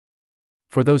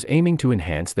For those aiming to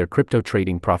enhance their crypto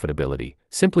trading profitability,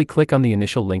 simply click on the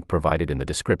initial link provided in the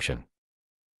description.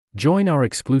 Join our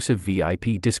exclusive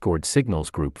VIP Discord Signals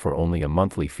group for only a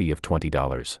monthly fee of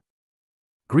 $20.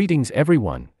 Greetings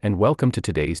everyone, and welcome to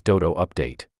today's DODO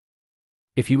update.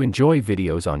 If you enjoy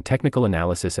videos on technical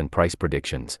analysis and price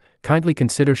predictions, kindly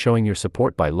consider showing your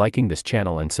support by liking this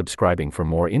channel and subscribing for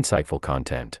more insightful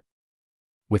content.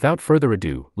 Without further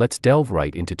ado, let's delve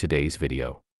right into today's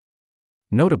video.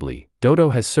 Notably,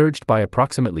 DODO has surged by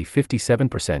approximately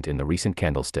 57% in the recent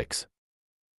candlesticks.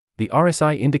 The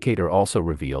RSI indicator also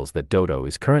reveals that DODO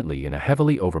is currently in a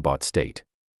heavily overbought state.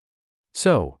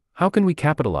 So, how can we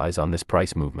capitalize on this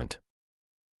price movement?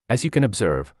 As you can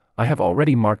observe, I have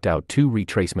already marked out two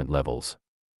retracement levels.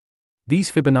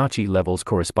 These Fibonacci levels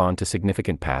correspond to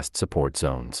significant past support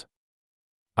zones.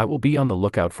 I will be on the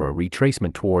lookout for a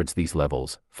retracement towards these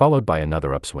levels, followed by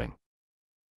another upswing.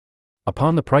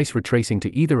 Upon the price retracing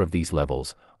to either of these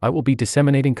levels, I will be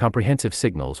disseminating comprehensive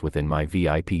signals within my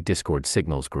VIP Discord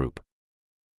Signals group.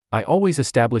 I always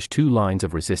establish two lines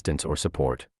of resistance or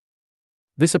support.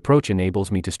 This approach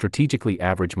enables me to strategically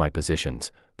average my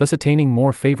positions, thus attaining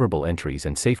more favorable entries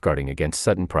and safeguarding against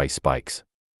sudden price spikes.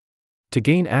 To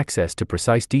gain access to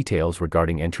precise details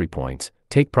regarding entry points,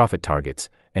 take profit targets,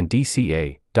 and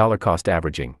DCA, dollar cost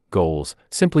averaging, goals,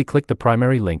 simply click the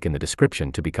primary link in the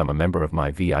description to become a member of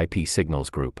my VIP Signals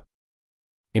group.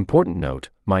 Important note,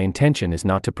 my intention is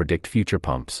not to predict future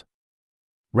pumps.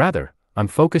 Rather, I'm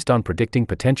focused on predicting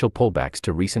potential pullbacks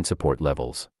to recent support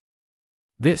levels.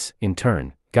 This, in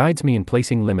turn, guides me in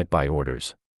placing limit buy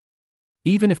orders.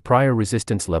 Even if prior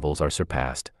resistance levels are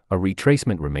surpassed, a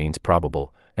retracement remains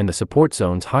probable, and the support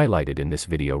zones highlighted in this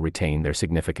video retain their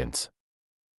significance.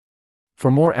 For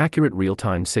more accurate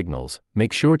real-time signals,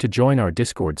 make sure to join our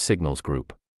Discord Signals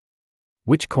group.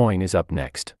 Which coin is up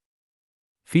next?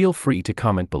 Feel free to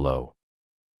comment below.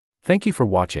 Thank you for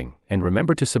watching, and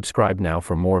remember to subscribe now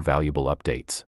for more valuable updates.